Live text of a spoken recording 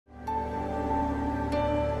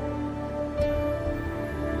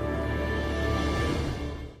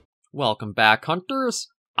Welcome back, hunters!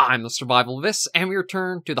 I'm the SurvivalVis, and we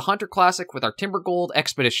return to the Hunter Classic with our Timbergold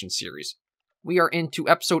Expedition series. We are into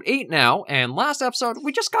episode 8 now, and last episode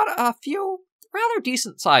we just got a few rather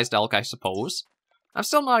decent-sized elk, I suppose. I'm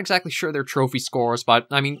still not exactly sure their trophy scores, but,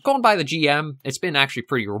 I mean, going by the GM, it's been actually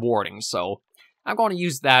pretty rewarding, so I'm going to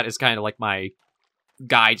use that as kind of like my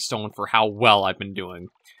guide stone for how well I've been doing.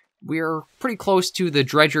 We're pretty close to the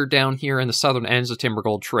dredger down here in the southern ends of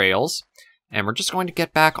Timbergold Trails. And we're just going to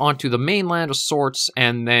get back onto the mainland of sorts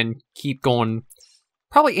and then keep going.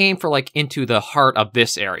 Probably aim for, like, into the heart of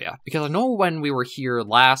this area. Because I know when we were here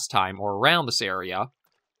last time, or around this area,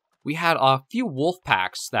 we had a few wolf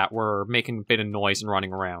packs that were making a bit of noise and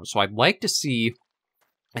running around. So I'd like to see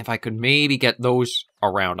if I could maybe get those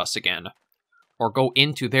around us again. Or go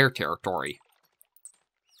into their territory.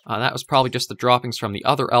 That was probably just the droppings from the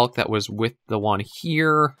other elk that was with the one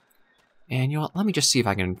here. And you know what, let me just see if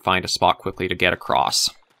I can find a spot quickly to get across.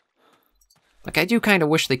 Like, I do kind of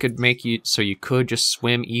wish they could make you so you could just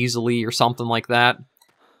swim easily or something like that.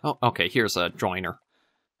 Oh, okay, here's a joiner.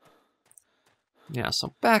 Yeah,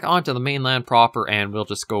 so back onto the mainland proper, and we'll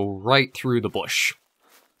just go right through the bush.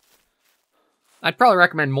 I'd probably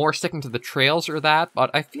recommend more sticking to the trails or that, but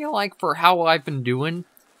I feel like for how I've been doing,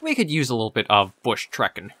 we could use a little bit of bush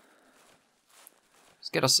trekking. Let's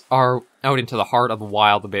get us out into the heart of the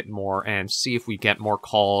wild a bit more and see if we get more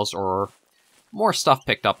calls or more stuff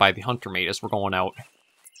picked up by the hunter mate as we're going out.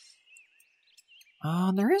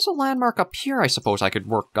 There is a landmark up here I suppose I could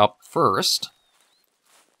work up first.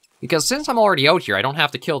 Because since I'm already out here, I don't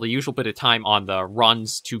have to kill the usual bit of time on the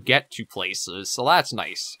runs to get to places, so that's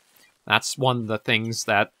nice. That's one of the things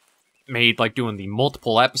that made, like, doing the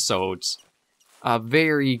multiple episodes a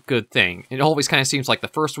very good thing. It always kind of seems like the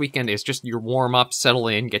first weekend is just your warm-up, settle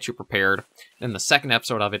in, get you prepared. Then the second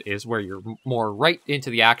episode of it is where you're more right into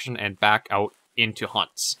the action and back out into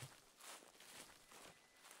hunts.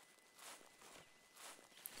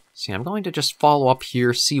 See, I'm going to just follow up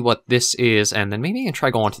here, see what this is, and then maybe I can try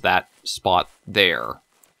going to that spot there.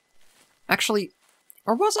 Actually,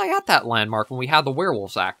 or was I at that landmark when we had the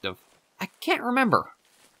werewolves active? I can't remember.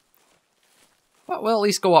 But we'll at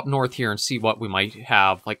least go up north here and see what we might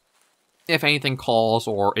have, like, if anything calls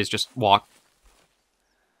or is just walk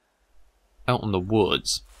out in the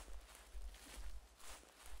woods.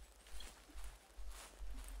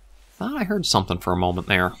 Thought I heard something for a moment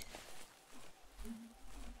there.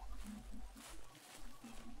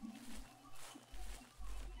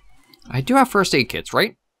 I do have first aid kits,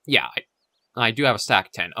 right? Yeah, I do have a stack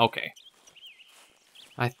of 10, okay.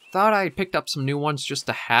 I thought I picked up some new ones just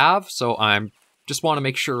to have, so I'm just want to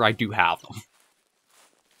make sure I do have them.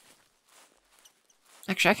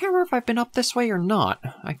 Actually, I can't remember if I've been up this way or not.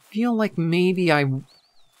 I feel like maybe I'm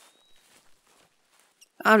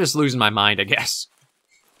just losing my mind, I guess.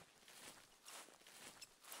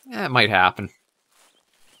 That might happen.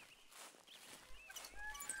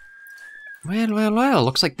 Well,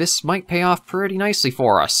 looks like this might pay off pretty nicely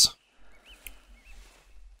for us.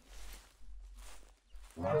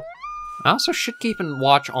 I also should keep a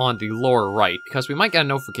watch on the lower right, because we might get a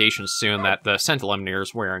notification soon that the scent eliminator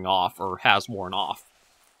is wearing off, or has worn off.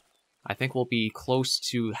 I think we'll be close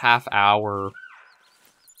to half hour...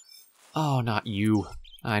 Oh, not you.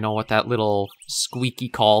 I know what that little squeaky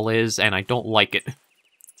call is, and I don't like it.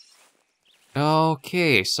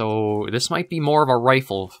 Okay, so this might be more of a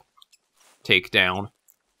rifle takedown,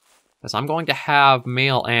 because I'm going to have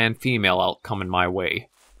male and female elk coming my way.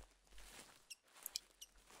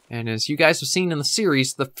 And as you guys have seen in the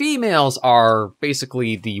series, the females are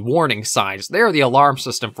basically the warning signs. They're the alarm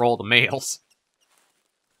system for all the males.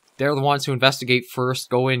 They're the ones who investigate first,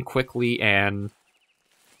 go in quickly, and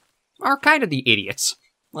are kind of the idiots.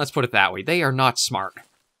 Let's put it that way. They are not smart.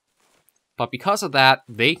 But because of that,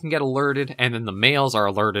 they can get alerted, and then the males are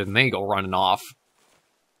alerted, and they go running off.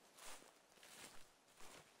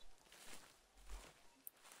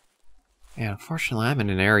 And unfortunately, I'm in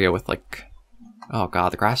an area with, like... Oh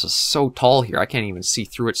god, the grass is so tall here, I can't even see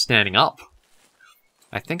through it standing up.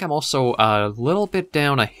 I think I'm also a little bit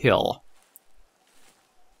down a hill.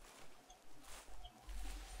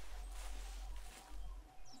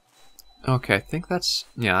 Okay, I think that's...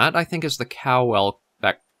 Yeah, that I think is the cow elk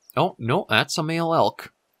that... Oh, no, that's a male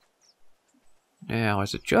elk. Now,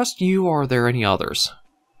 is it just you or are there any others?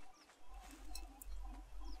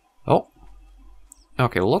 Oh.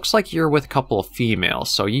 Okay, looks like you're with a couple of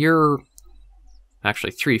females, so you're...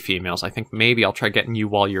 Actually, 3 females. I think maybe I'll try getting you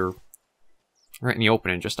while you're right in the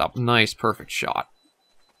open and just up. Nice, perfect shot.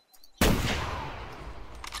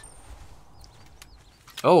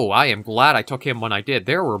 Oh, I am glad I took him when I did.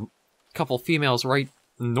 There were a couple females right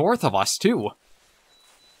north of us, too.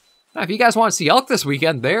 Now, if you guys want to see elk this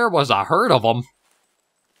weekend, there was a herd of them.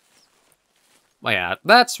 But yeah,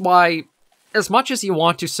 that's why, as much as you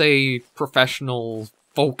want to say professional,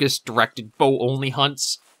 focused, directed, bow-only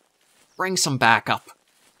hunts, bring some backup.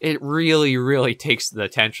 It really, really takes the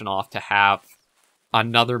attention off to have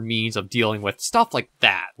another means of dealing with stuff like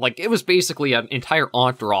that. Like, it was basically an entire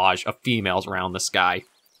entourage of females around this guy.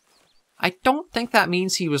 I don't think that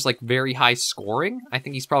means he was, like, very high scoring. I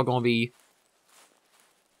think he's probably going to be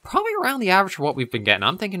probably around the average for what we've been getting.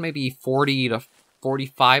 I'm thinking maybe 40 to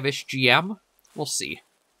 45-ish GM. We'll see.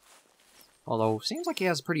 Although, seems like he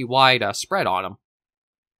has a pretty wide spread on him.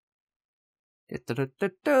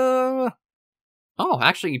 Oh,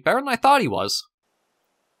 actually, better than I thought he was.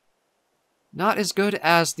 Not as good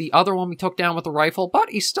as the other one we took down with the rifle, but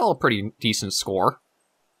he's still a pretty decent score.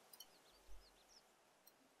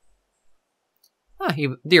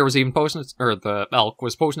 Deer was even posting, or the elk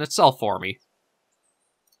was posting itself for me.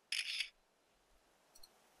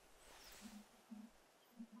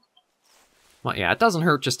 Well, yeah, it doesn't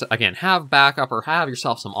hurt just to, again, have backup or have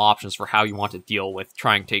yourself some options for how you want to deal with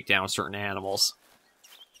trying to take down certain animals.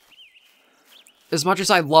 As much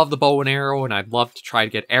as I love the bow and arrow, and I'd love to try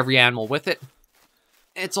to get every animal with it,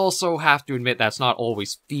 it's also have to admit that's not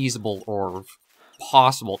always feasible or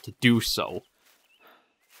possible to do so.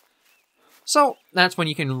 So, that's when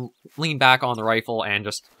you can lean back on the rifle and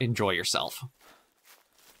just enjoy yourself.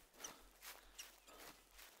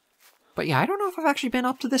 But yeah, I don't know if I've actually been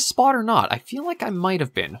up to this spot or not. I feel like I might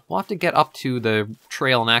have been. We'll have to get up to the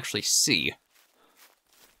trail and actually see.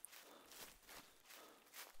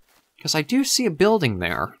 Because I do see a building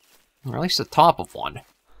there. Or at least the top of one.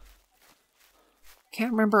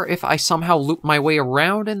 Can't remember if I somehow looped my way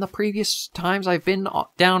around in the previous times I've been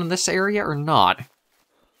down in this area or not.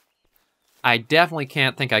 I definitely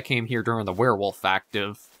can't think I came here during the werewolf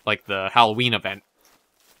active, like the Halloween event.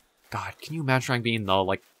 God, can you imagine trying being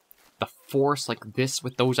the force like this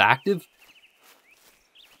with those active?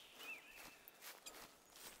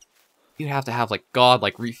 You'd have to have, like,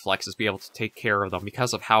 godlike reflexes to be able to take care of them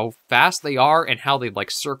because of how fast they are and how they, like,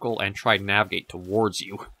 circle and try to navigate towards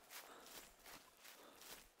you.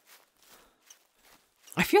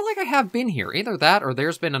 I feel like I have been here. Either that or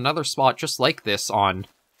there's been another spot just like this on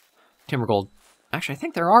Timbergold. Actually, I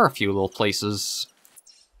think there are a few little places.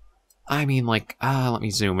 I mean, like, let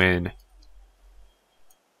me zoom in.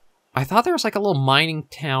 I thought there was, like, a little mining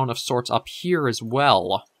town of sorts up here as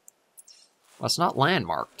well. Well, it's not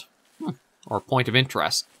landmarked. Or point of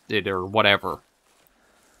interest, or whatever.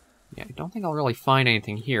 Yeah, I don't think I'll really find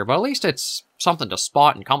anything here, but at least it's something to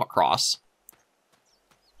spot and come across.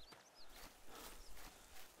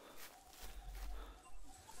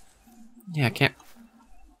 Yeah, I can't...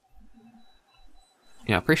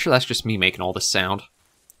 Yeah, I'm pretty sure that's just me making all this sound.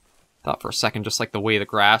 Thought for a second, just like the way the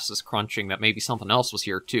grass is crunching, that maybe something else was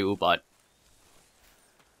here too, but...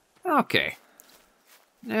 Okay.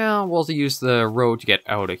 Now we'll use the road to get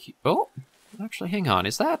out of here. Oh! Actually, hang on.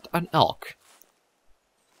 Is that an elk?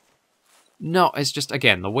 No, it's just,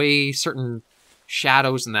 again, the way certain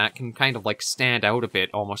shadows and that can kind of, like, stand out a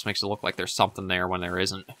bit almost makes it look like there's something there when there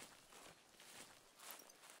isn't.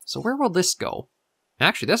 So where will this go?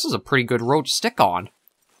 Actually, this is a pretty good road to stick on.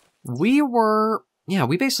 We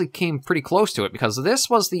basically came pretty close to it because this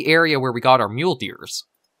was the area where we got our mule deers.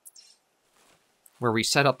 Where we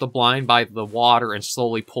set up the blind by the water and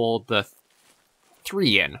slowly pulled the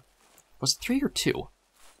 3 in. Was it 3 or 2? Oh,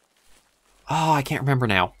 I can't remember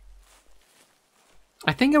now.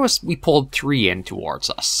 I think it was we pulled 3 in towards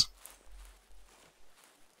us.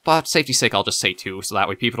 But safety's sake, I'll just say 2, so that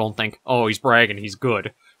way people don't think, oh, he's bragging, he's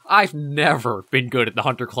good. I've never been good at the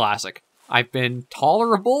Hunter Classic. I've been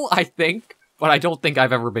tolerable, I think, but I don't think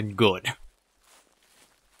I've ever been good.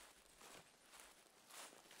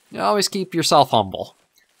 You always keep yourself humble.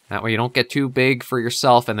 That way you don't get too big for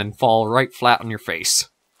yourself and then fall right flat on your face.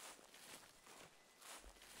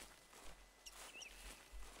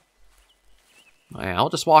 Yeah, I'll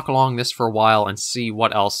just walk along this for a while and see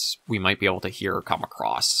what else we might be able to hear or come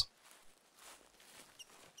across.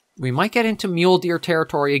 We might get into mule deer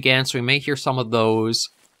territory again, so we may hear some of those.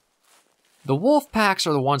 The wolf packs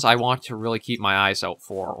are the ones I want to really keep my eyes out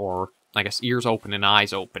for, or I guess ears open and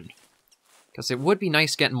eyes open. Because it would be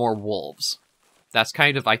nice getting more wolves. That's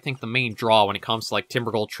kind of, I think, the main draw when it comes to, like,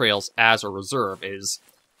 Timbergold trails as a reserve, is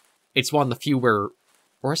it's one of the few where...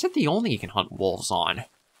 Or is it the only you can hunt wolves on?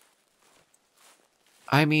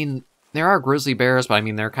 I mean, there are grizzly bears, but I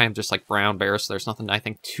mean, they're kind of just like brown bears, so there's nothing, I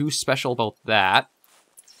think, too special about that.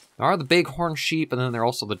 There are the bighorn sheep, and then there are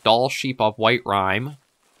also the doll sheep of White Rime.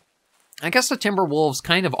 I guess the timber wolves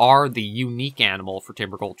kind of are the unique animal for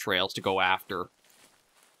Timbergold trails to go after.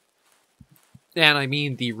 And I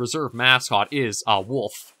mean, the reserve mascot is a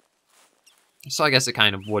wolf. So I guess it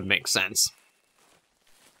kind of would make sense.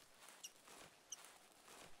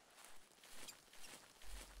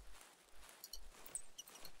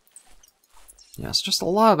 Yeah, it's just a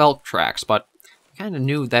lot of elk tracks, but I kind of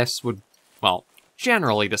knew this would, well,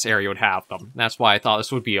 generally this area would have them. That's why I thought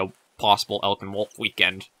this would be a possible elk and wolf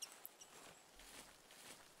weekend.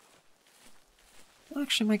 I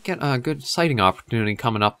actually might get a good sighting opportunity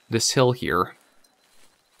coming up this hill here.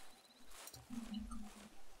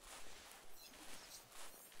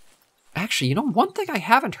 Actually, you know, one thing I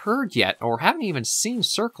haven't heard yet, or haven't even seen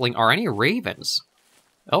circling, are any ravens.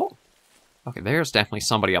 Oh, okay, there's definitely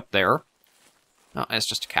somebody up there. Oh, it's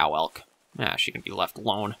just a cow elk. Yeah, she can be left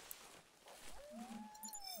alone.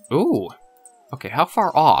 Ooh. Okay, how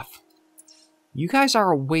far off? You guys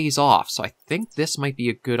are a ways off, so I think this might be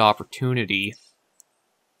a good opportunity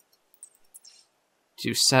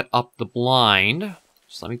to set up the blind.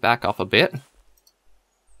 Just let me back off a bit.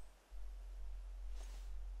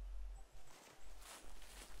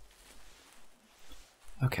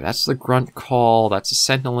 Okay, that's the grunt call. That's a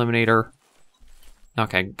scent eliminator.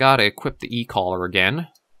 Okay, gotta equip the e-collar again.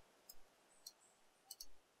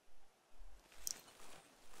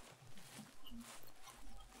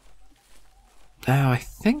 Now, I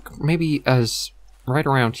think maybe as right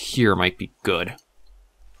around here might be good.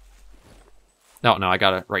 No, I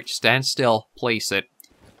gotta, right, stand still, place it.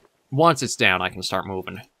 Once it's down, I can start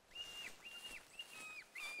moving.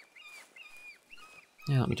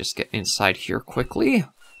 Yeah, let me just get inside here quickly.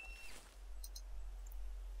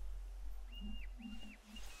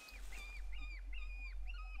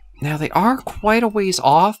 Now, they are quite a ways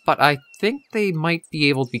off, but I think they might be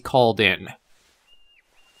able to be called in.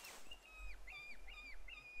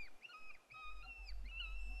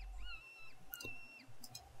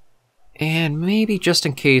 And maybe just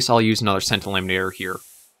in case, I'll use another scent eliminator here.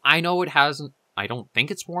 I know it hasn't, I don't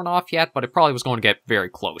think it's worn off yet, but it probably was going to get very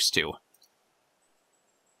close to.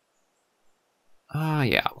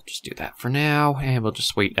 Yeah, we'll just do that for now, and we'll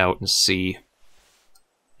just wait out and see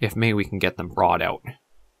if maybe we can get them brought out.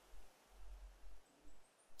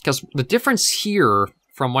 Because the difference here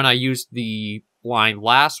from when I used the blind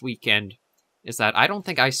last weekend is that I don't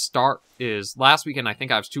think last weekend I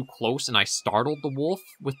think I was too close and I startled the wolf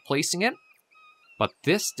with placing it. But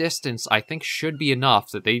this distance I think should be enough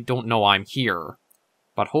that they don't know I'm here.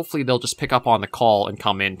 But hopefully they'll just pick up on the call and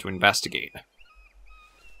come in to investigate.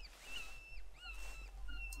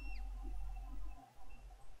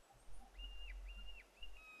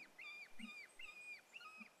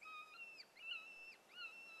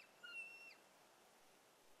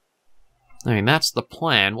 I mean, that's the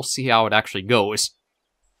plan. We'll see how it actually goes.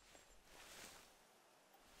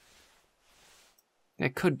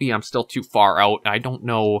 It could be I'm still too far out. I don't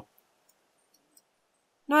know.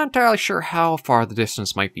 Not entirely sure how far the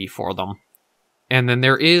distance might be for them. And then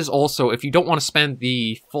there is also, if you don't want to spend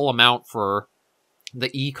the full amount for the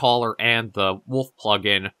e-collar and the wolf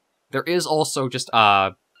plugin, there is also just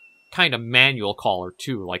a kind of manual collar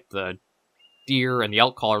too, like the deer and the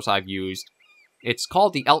elk collars I've used. It's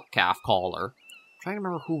called the elk calf collar. I'm trying to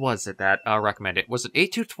remember who was it that recommended it. Was it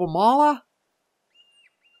A2 Twamala?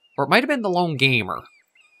 Or it might have been the Lone Gamer.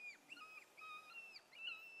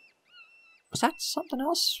 Was that something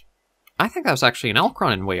else? I think that was actually an elk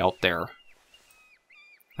running way out there.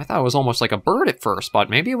 I thought it was almost like a bird at first, but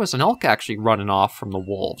maybe it was an elk actually running off from the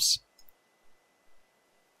wolves.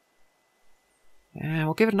 Yeah,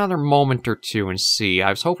 we'll give it another moment or two and see. I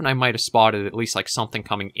was hoping I might have spotted at least like something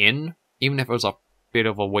coming in, even if it was a bit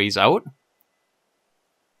of a ways out.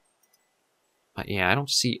 But yeah, I don't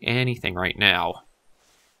see anything right now.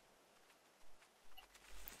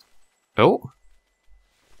 Oh.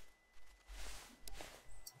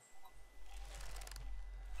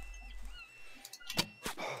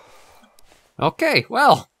 Okay,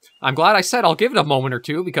 well, I'm glad I said I'll give it a moment or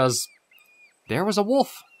two, because there was a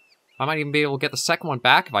wolf. I might even be able to get the second one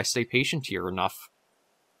back if I stay patient here enough.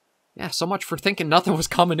 Yeah, so much for thinking nothing was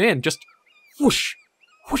coming in. Just whoosh,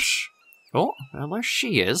 whoosh. Oh, well, there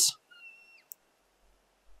she is.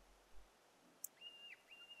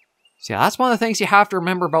 So yeah, that's one of the things you have to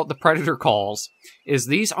remember about the predator calls, is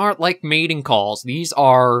these aren't like mating calls. These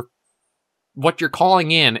are what you're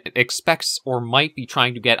calling in expects or might be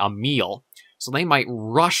trying to get a meal. So they might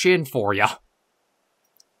rush in for you.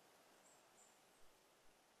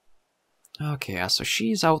 Okay, yeah, so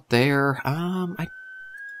she's out there.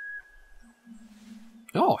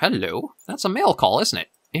 Oh, hello. That's a male call, isn't it?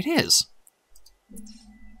 It is.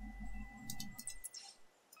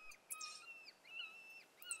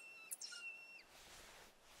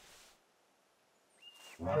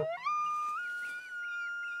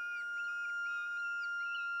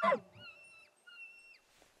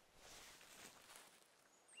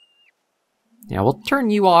 Yeah, we'll turn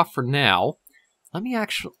you off for now. Let me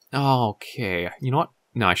actually... Oh, okay. You know what?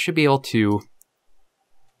 No, I should be able to...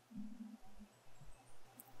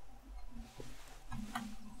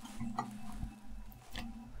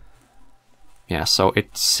 Yeah, so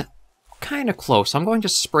it's kind of close. I'm going to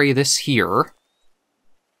spray this here.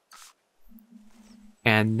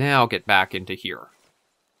 And now get back into here.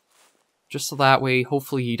 Just so that way,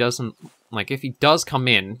 hopefully he doesn't... Like, if he does come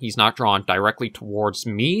in, he's not drawn directly towards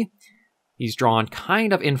me. He's drawn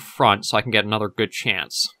kind of in front, so I can get another good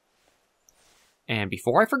chance. And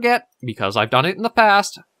before I forget, because I've done it in the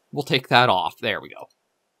past, we'll take that off. There we go.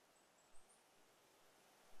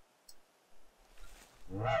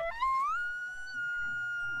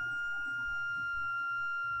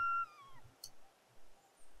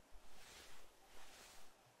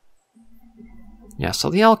 Yeah, so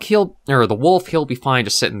the elk, the wolf, he'll be fine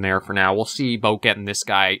just sitting there for now. We'll see about getting this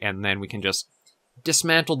guy, and then we can just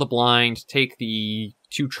dismantle the blind, take the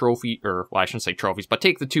 2 trophy, or, well, I shouldn't say trophies, but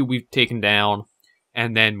take the 2 we've taken down,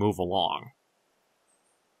 and then move along.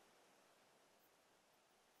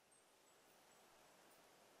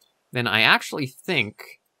 Then I actually think,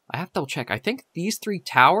 I have to double check, I think these 3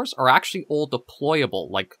 towers are actually all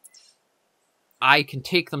deployable. Like, I can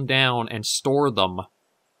take them down and store them.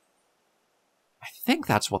 I think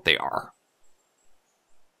that's what they are.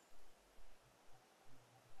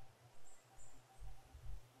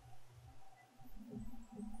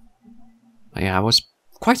 Yeah, I was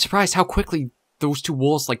quite surprised how quickly those 2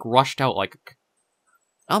 wolves, like, rushed out. Like,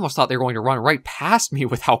 I almost thought they were going to run right past me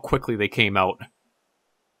with how quickly they came out.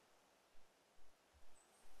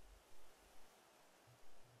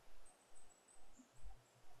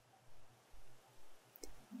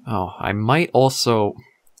 Oh, I might also...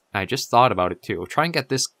 I just thought about it too. Try and get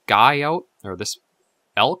this guy out, or this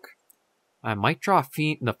elk. I might draw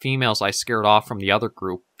the females I scared off from the other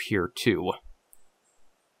group here too.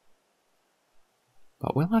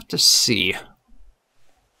 But we'll have to see.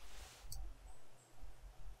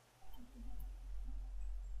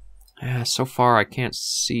 So far I can't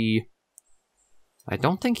see... I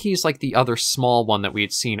don't think he's like the other small one that we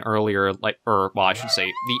had seen earlier, like, or, well, I should say,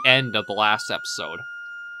 the end of the last episode.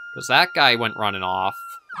 Because that guy went running off.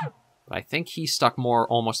 But I think he stuck more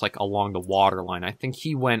almost like along the water line. I think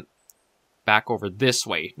he went back over this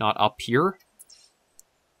way, not up here.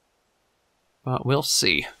 But we'll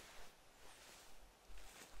see.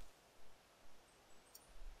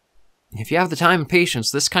 If you have the time and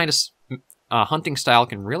patience, this kind of hunting style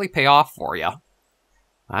can really pay off for you.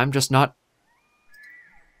 I'm just not...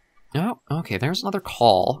 Oh, okay, there's another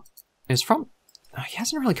call. It's from... He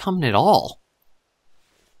hasn't really come in at all.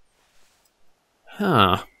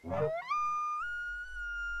 Huh.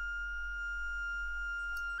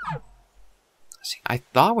 See, I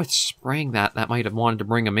thought with spraying that might have wanted to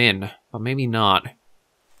bring him in, but maybe not.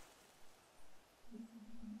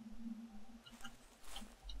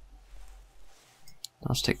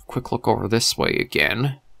 Let's take a quick look over this way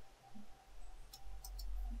again.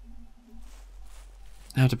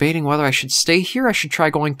 Now, debating whether I should stay here, I should try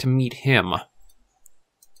going to meet him.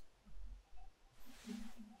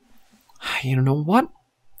 You know what?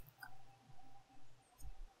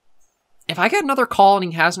 If I get another call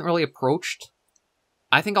and he hasn't really approached,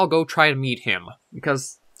 I think I'll go try to meet him.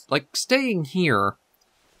 Because, like, staying here,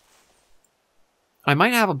 I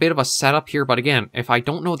might have a bit of a setup here, but again, if I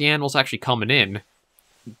don't know the animal's actually coming in,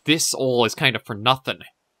 this all is kind of for nothing.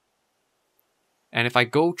 And if I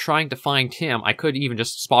go trying to find him, I could even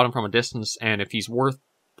just spot him from a distance, and if he's worth,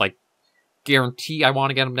 like, guarantee I want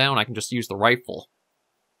to get him down, I can just use the rifle.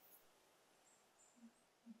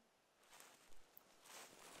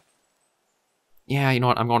 Yeah, you know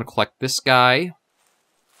what? I'm going to collect this guy.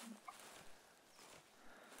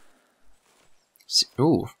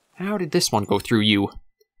 Ooh, how did this one go through you?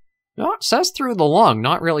 No, it says through the lung,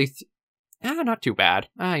 not really... not too bad.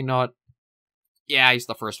 You know what? Yeah, he's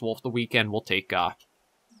the first wolf of the weekend. We'll take a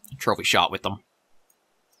trophy shot with them.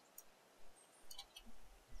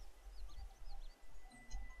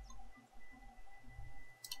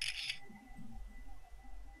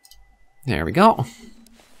 There we go.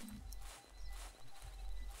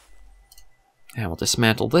 And we'll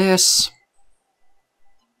dismantle this.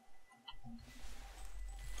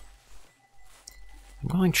 I'm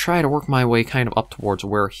going to try to work my way kind of up towards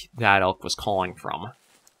where that elk was calling from.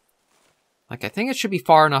 Like, I think it should be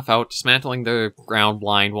far enough out. Dismantling the ground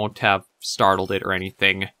blind won't have startled it or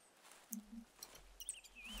anything.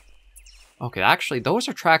 Okay, actually, those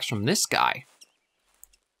are tracks from this guy.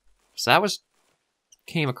 So that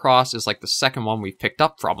came across as, like, the second one we picked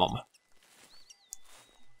up from him.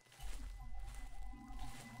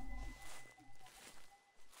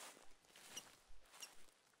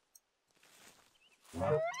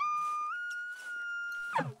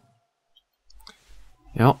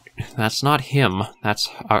 Nope, that's not him. That's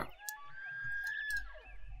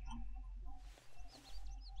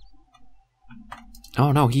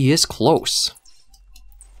oh no, he is close.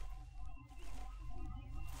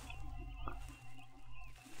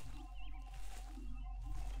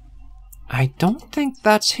 I don't think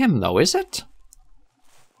that's him, though, is it?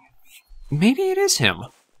 Maybe it is him.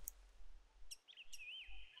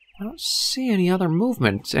 I don't see any other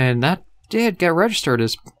movement, and that did get registered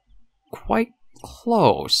as quite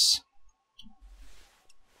close.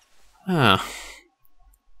 Huh.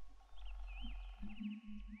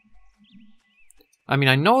 I mean,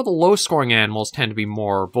 I know the low-scoring animals tend to be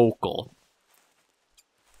more vocal.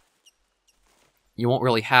 You won't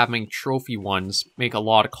really have many trophy ones make a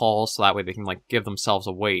lot of calls, so that way they can, like, give themselves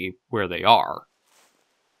away where they are.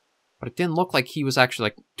 But it didn't look like he was actually,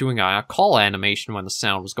 like, doing a call animation when the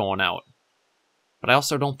sound was going out. But I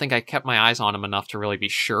also don't think I kept my eyes on him enough to really be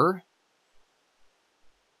sure.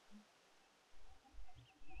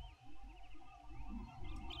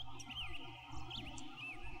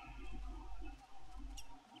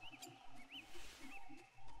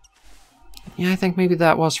 Yeah, I think maybe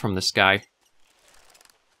that was from this guy.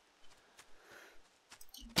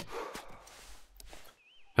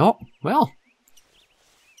 Oh, well.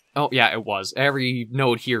 Oh, yeah, it was. Every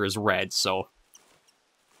node here is red, so...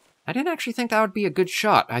 I didn't actually think that would be a good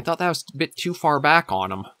shot. I thought that was a bit too far back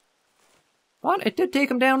on him. But it did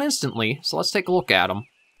take him down instantly, so let's take a look at him.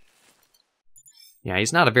 Yeah,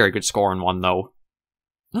 he's not a very good scoring one, though.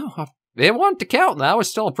 No, it wanted to count. That was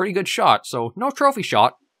still a pretty good shot, so no trophy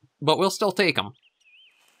shot, but we'll still take him.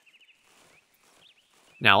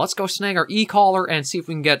 Now, let's go snag our e-collar and see if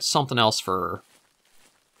we can get something else for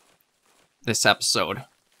this episode.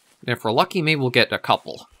 And if we're lucky, maybe we'll get a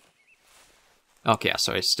couple. Okay,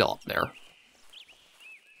 so he's still up there.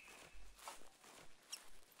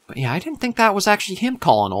 But yeah, I didn't think that was actually him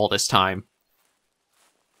calling all this time.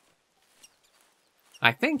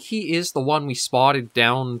 I think he is the one we spotted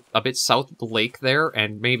down a bit south of the lake there,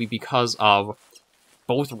 and maybe because of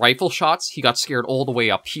both rifle shots, he got scared all the way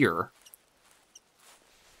up here.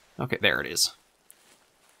 Okay, there it is.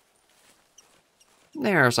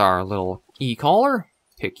 There's our little e-collar.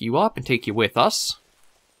 Pick you up and take you with us.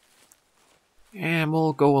 And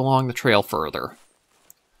we'll go along the trail further.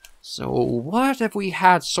 So, what have we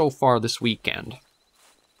had so far this weekend?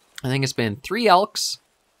 I think it's been 3 elks,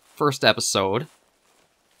 first episode.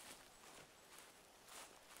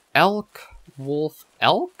 Elk, wolf,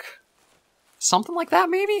 elk? Something like that,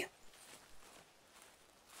 maybe?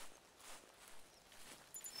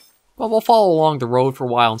 Well, we'll follow along the road for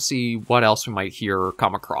a while and see what else we might hear or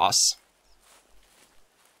come across.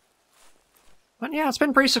 But yeah, it's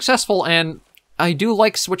been pretty successful, and I do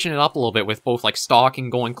like switching it up a little bit with both, like, stalking,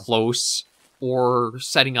 going close, or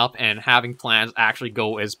setting up and having plans actually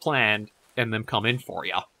go as planned, and them come in for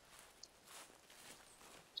you.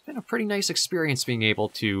 It's been a pretty nice experience being able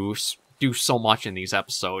to do so much in these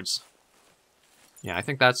episodes. Yeah, I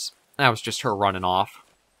think that was just her running off.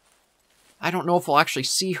 I don't know if we'll actually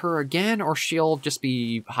see her again, or she'll just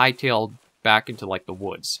be hightailed back into, like, the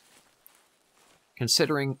woods.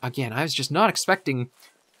 Considering, again, I was just not expecting...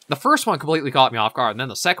 The first one completely caught me off guard, and then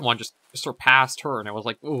the second one just surpassed her, and I was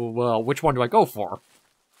like, oh, well, which one do I go for?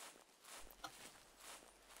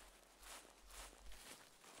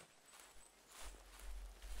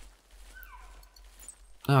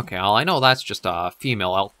 Okay, well, I know that's just a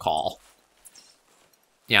female elk call.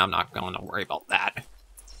 Yeah, I'm not going to worry about that.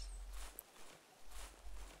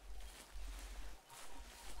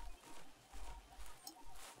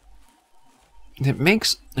 It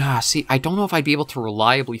makes... see, I don't know if I'd be able to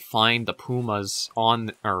reliably find the pumas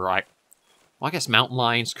on... Or, well, I guess mountain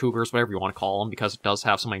lions, cougars, whatever you want to call them, because it does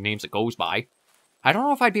have so many names it goes by. I don't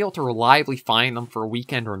know if I'd be able to reliably find them for a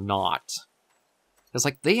weekend or not. Because,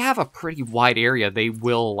 like, they have a pretty wide area they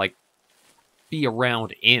will, like, be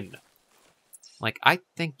around in. Like, I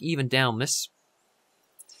think even down this...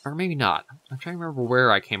 Or maybe not. I'm trying to remember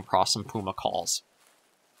where I came across some puma calls.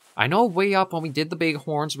 I know way up when we did the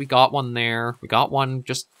bighorns, we got one there. We got one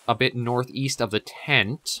just a bit northeast of the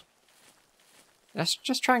tent. That's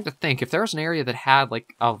just trying to think. If there was an area that had,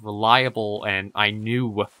 like, a reliable and I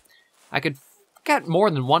knew I could get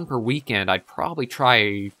more than one per weekend, I'd probably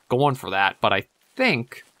try going for that. But I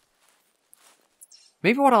think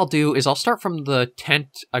maybe what I'll do is I'll start from the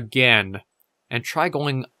tent again and try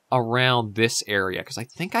going around this area, because I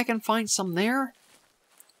think I can find some there.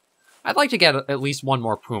 I'd like to get at least one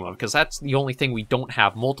more puma, because that's the only thing we don't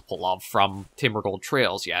have multiple of from Timbergold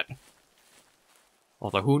trails yet.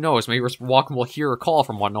 Although, who knows, maybe we're walking, we'll hear a call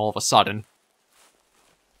from one all of a sudden.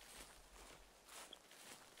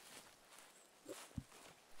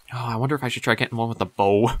 Oh, I wonder if I should try getting one with the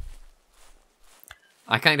bow.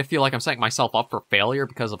 I kind of feel like I'm setting myself up for failure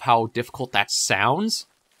because of how difficult that sounds.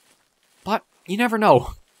 But you never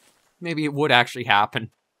know. Maybe it would actually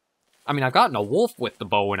happen. I mean, I've gotten a wolf with the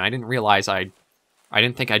bow, and I didn't realize I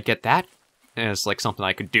didn't think I'd get that as, like, something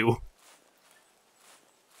I could do.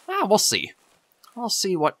 We'll see. I'll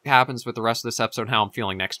see what happens with the rest of this episode, how I'm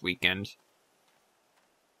feeling next weekend.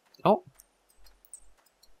 Oh.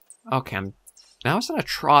 Okay, now it's in a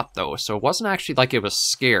trot, though, so it wasn't actually like it was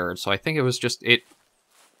scared, so I think it was just it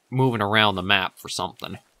moving around the map for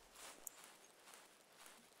something.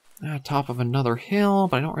 Top of another hill,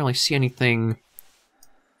 but I don't really see anything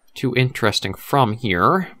too interesting from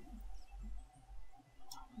here.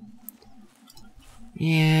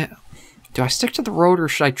 Yeah. Do I stick to the road, or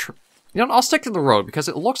should I you know, I'll stick to the road, because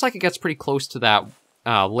it looks like it gets pretty close to that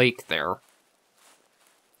lake there.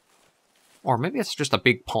 Or maybe it's just a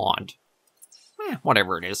big pond.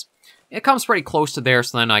 Whatever it is. It comes pretty close to there,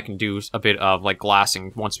 so then I can do a bit of, like,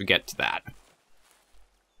 glassing once we get to that.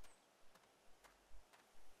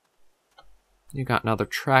 You got another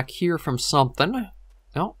track here from something.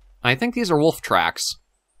 Oh, I think these are wolf tracks.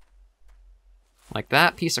 Like,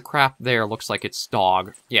 that piece of crap there looks like it's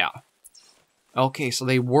dog. Yeah. Okay, so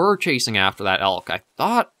they were chasing after that elk. I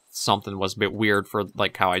thought something was a bit weird for,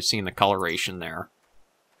 like, how I'd seen the coloration there.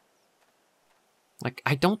 Like,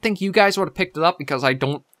 I don't think you guys would have picked it up because I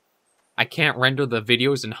can't render the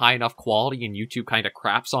videos in high enough quality, and YouTube kind of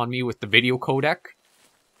craps on me with the video codec.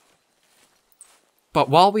 But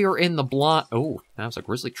while we were in the blind... Oh, that was a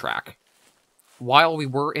grizzly track. While we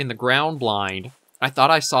were in the ground blind, I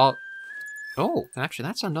thought I saw... Oh, actually,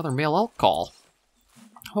 that's another male elk call.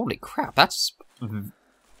 Holy crap, that's...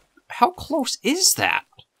 How close is that?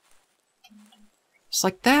 It's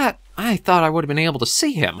like that. I thought I would have been able to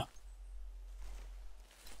see him.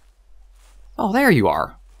 Oh, there you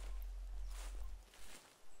are.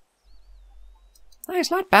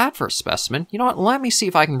 He's not bad for a specimen. You know what? Let me see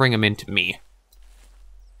if I can bring him into me.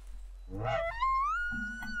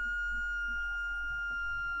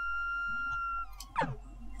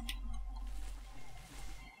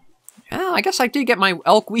 Well, I guess I did get my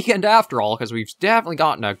elk weekend after all, because we've definitely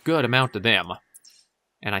gotten a good amount of them.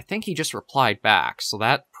 And I think he just replied back, so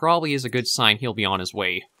that probably is a good sign he'll be on his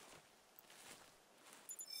way.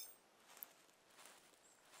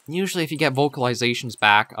 Usually if you get vocalizations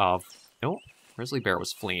back of... Oh, grizzly bear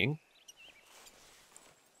was fleeing.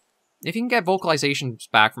 If you can get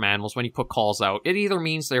vocalizations back from animals when you put calls out, it either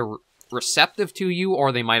means they're receptive to you,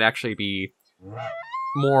 or they might actually be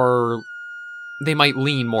more... They might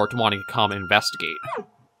lean more to wanting to come and investigate.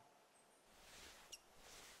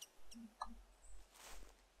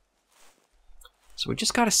 So we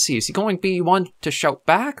just gotta see, is he going to be one to shout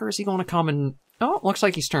back, or is he going to come and... Oh, it looks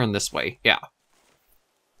like he's turned this way, yeah.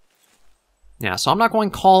 Yeah, so I'm not going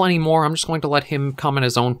to call anymore, I'm just going to let him come in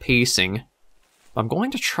his own pacing. I'm going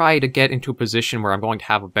to try to get into a position where I'm going to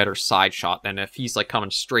have a better side shot than if he's, like, coming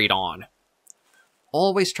straight on.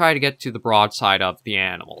 Always try to get to the broadside of the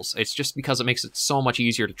animals. It's just because it makes it so much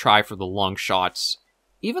easier to try for the lung shots.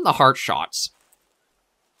 Even the heart shots.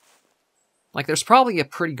 Like, there's probably a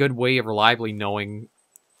pretty good way of reliably knowing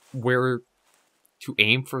where to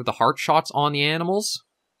aim for the heart shots on the animals.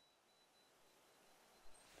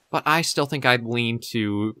 But I still think I'd lean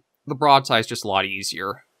to the broadside is just a lot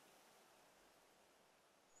easier.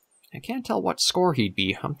 I can't tell what score he'd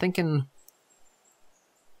be. I'm thinking...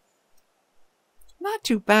 Not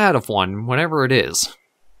too bad of one, whatever it is.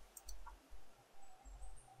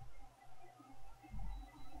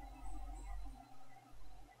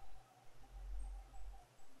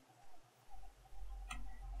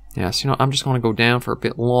 Yes, you know, I'm just going to go down for a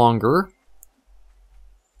bit longer.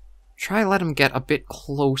 Try to let him get a bit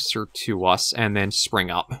closer to us, and then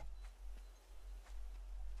spring up.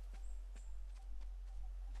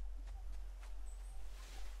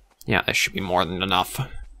 Yeah, that should be more than enough.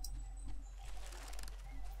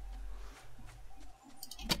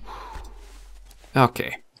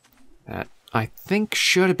 Okay. That, I think,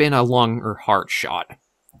 should have been a lung or heart shot.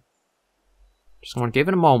 Just want to give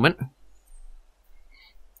it a moment.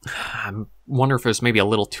 I wonder if it was maybe a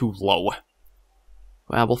little too low.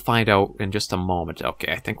 Well, we'll find out in just a moment.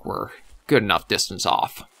 Okay, I think we're good enough distance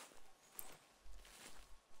off.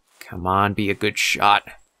 Come on, be a good shot.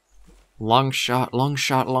 Lung shot, lung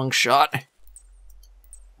shot, lung shot.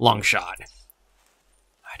 Lung shot.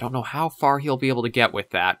 I don't know how far he'll be able to get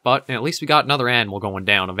with that, but at least we got another animal going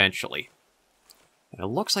down eventually. And it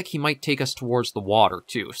looks like he might take us towards the water,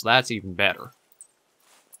 too, so that's even better.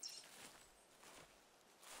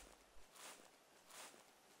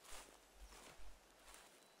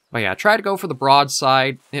 But yeah, try to go for the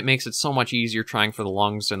broadside. It makes it so much easier trying for the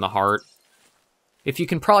lungs and the heart. If you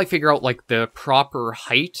can probably figure out, like, the proper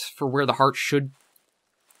height for where the heart should...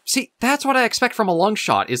 See, that's what I expect from a lung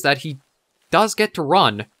shot, is that he does get to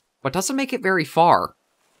run, but doesn't make it very far.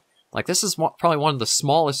 Like, this is probably one of the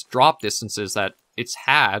smallest drop distances that it's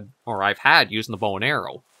had, or I've had, using the bow and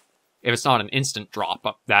arrow. If it's not an instant drop,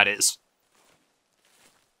 that is.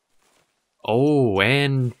 Oh,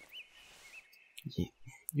 and...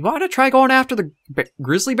 You want to try going after the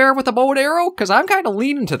grizzly bear with the bow and arrow? Because I'm kind of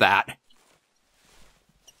leaning to that.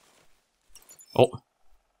 Oh.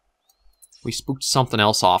 We spooked something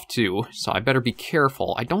else off, too, so I better be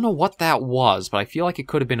careful. I don't know what that was, but I feel like it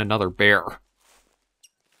could have been another bear.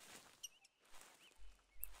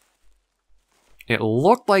 It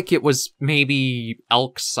looked like it was maybe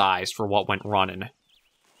elk-sized for what went running.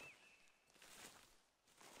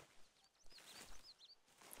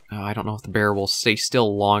 I don't know if the bear will stay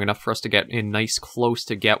still long enough for us to get in nice close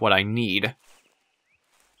to get what I need.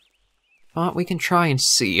 But we can try and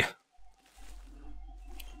see.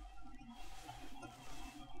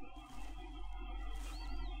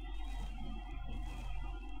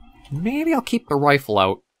 Maybe I'll keep the rifle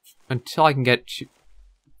out until I can get to...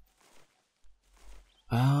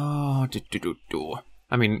 Oh,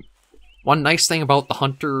 I mean, one nice thing about the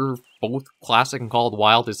Hunter, both Classic and Called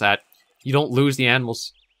Wild, is that you don't lose the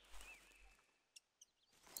animals.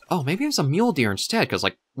 Oh, maybe it was a mule deer instead, because,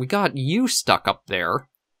 like, we got you stuck up there.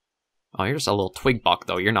 Oh, you're just a little twig buck,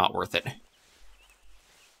 though. You're not worth it.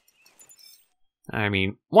 I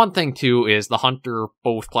mean, one thing, too, is the Hunter,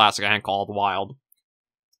 both Classic and Called Wild.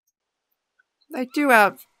 They do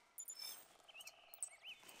have...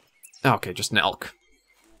 Okay, just an elk.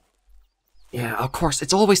 Yeah, of course,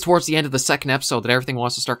 it's always towards the end of the second episode that everything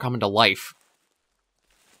wants to start coming to life.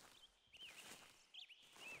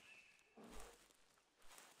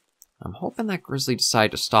 I'm hoping that grizzly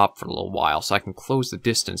decided to stop for a little while so I can close the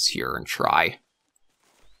distance here and try.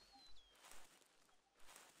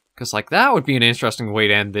 Because, like, that would be an interesting way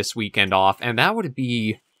to end this weekend off, and that would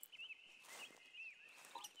be...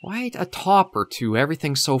 quite a topper to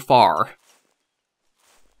everything so far.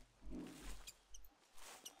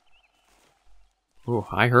 Ooh,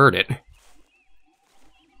 I heard it.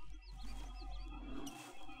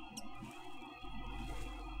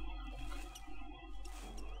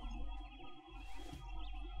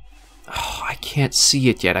 Oh, I can't see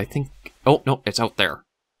it yet. I think... Oh, no, it's out there.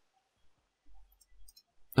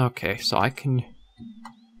 Okay, so I can...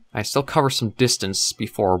 I still cover some distance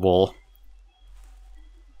before we'll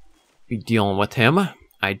be dealing with him.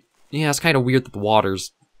 Yeah, it's kind of weird that the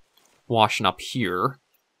water's washing up here.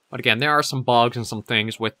 But again, there are some bugs and some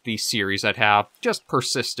things with the series that have just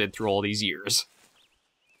persisted through all these years.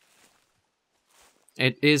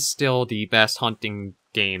 It is still the best hunting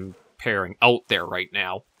game pairing out there right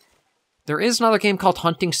now. There is another game called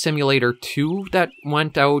Hunting Simulator 2 that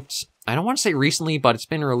went out, I don't want to say recently, but it's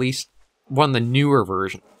been released, one of the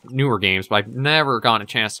newer games, but I've never gotten a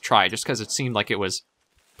chance to try it, just because it seemed like it was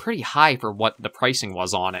pretty high for what the pricing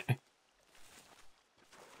was on it.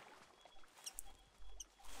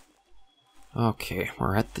 Okay,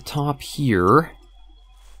 we're at the top here.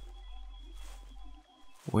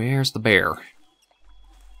 Where's the bear?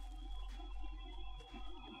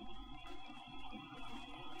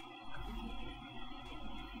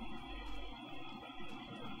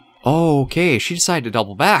 Okay, she decided to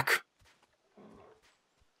double back.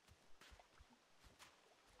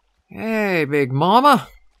 Hey, big mama.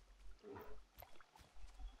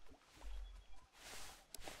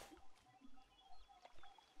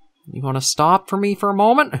 You want to stop for me for a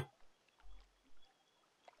moment?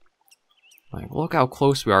 Like, look how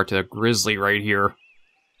close we are to a grizzly right here.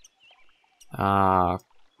 Well,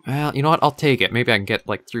 you know what? I'll take it. Maybe I can get,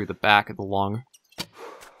 like, through the back of the lung.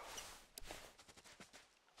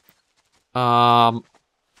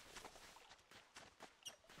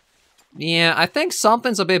 Yeah, I think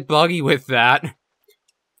something's a bit buggy with that.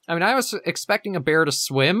 I mean, I was expecting a bear to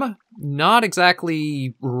swim, not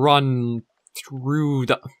exactly run through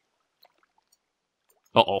the...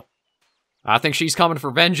 Uh-oh. I think she's coming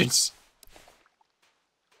for vengeance.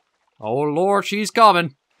 Oh, Lord, she's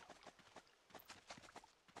coming.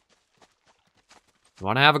 You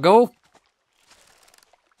want to have a go?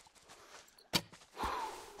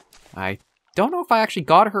 I don't know if I actually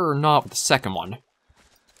got her or not with the second one.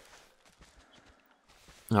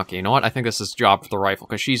 Okay, you know what? I think this is a job for the rifle,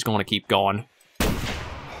 because she's going to keep going.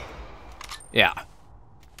 Yeah.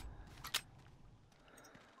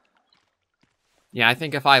 Yeah, I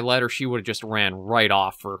think if I let her, she would have just ran right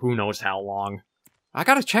off for who knows how long. I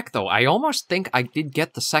gotta check, though. I almost think I did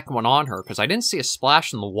get the second one on her, because I didn't see a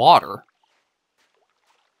splash in the water.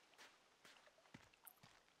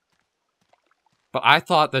 But I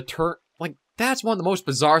thought the like, that's one of the most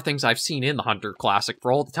bizarre things I've seen in the Hunter Classic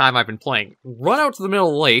for all the time I've been playing. Run out to the middle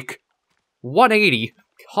of the lake, 180,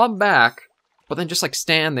 come back, but then just, like,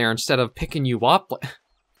 stand there instead of picking you up.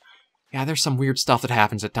 Yeah, there's some weird stuff that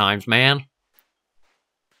happens at times, man.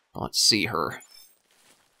 Let's see her.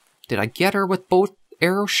 Did I get her with both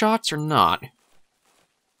arrow shots or not?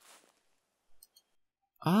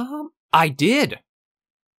 I did.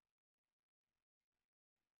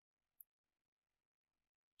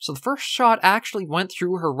 So the first shot actually went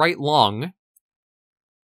through her right lung.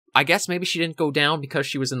 I guess maybe she didn't go down because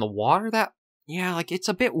she was in the water. Yeah, like, it's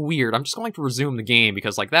a bit weird. I'm just going to resume the game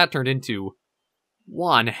because, like, that turned into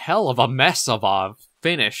one hell of a mess of a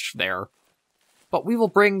finish there. But we will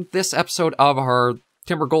bring this episode of our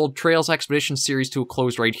Timbergold Trails Expedition series to a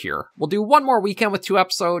close right here. We'll do one more weekend with 2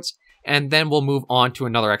 episodes, and then we'll move on to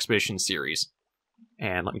another expedition series.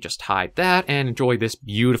 And let me just hide that and enjoy this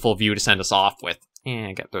beautiful view to send us off with.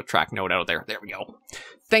 And get the track note out of there. There we go.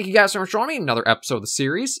 Thank you guys so much for joining me in another episode of the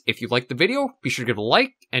series. If you liked the video, be sure to give it a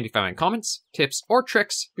like. And if you have any comments, tips, or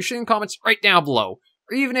tricks, be sure to leave comments right down below.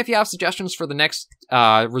 Or even if you have suggestions for the next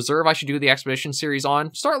reserve I should do the expedition series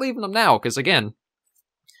on, start leaving them now. Because again,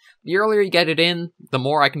 the earlier you get it in, the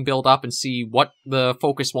more I can build up and see what the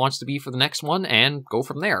focus wants to be for the next one and go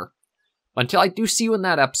from there. But until I do see you in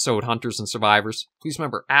that episode, Hunters and Survivors, please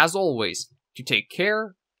remember, as always, to take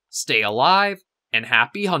care, stay alive, and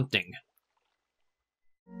happy hunting.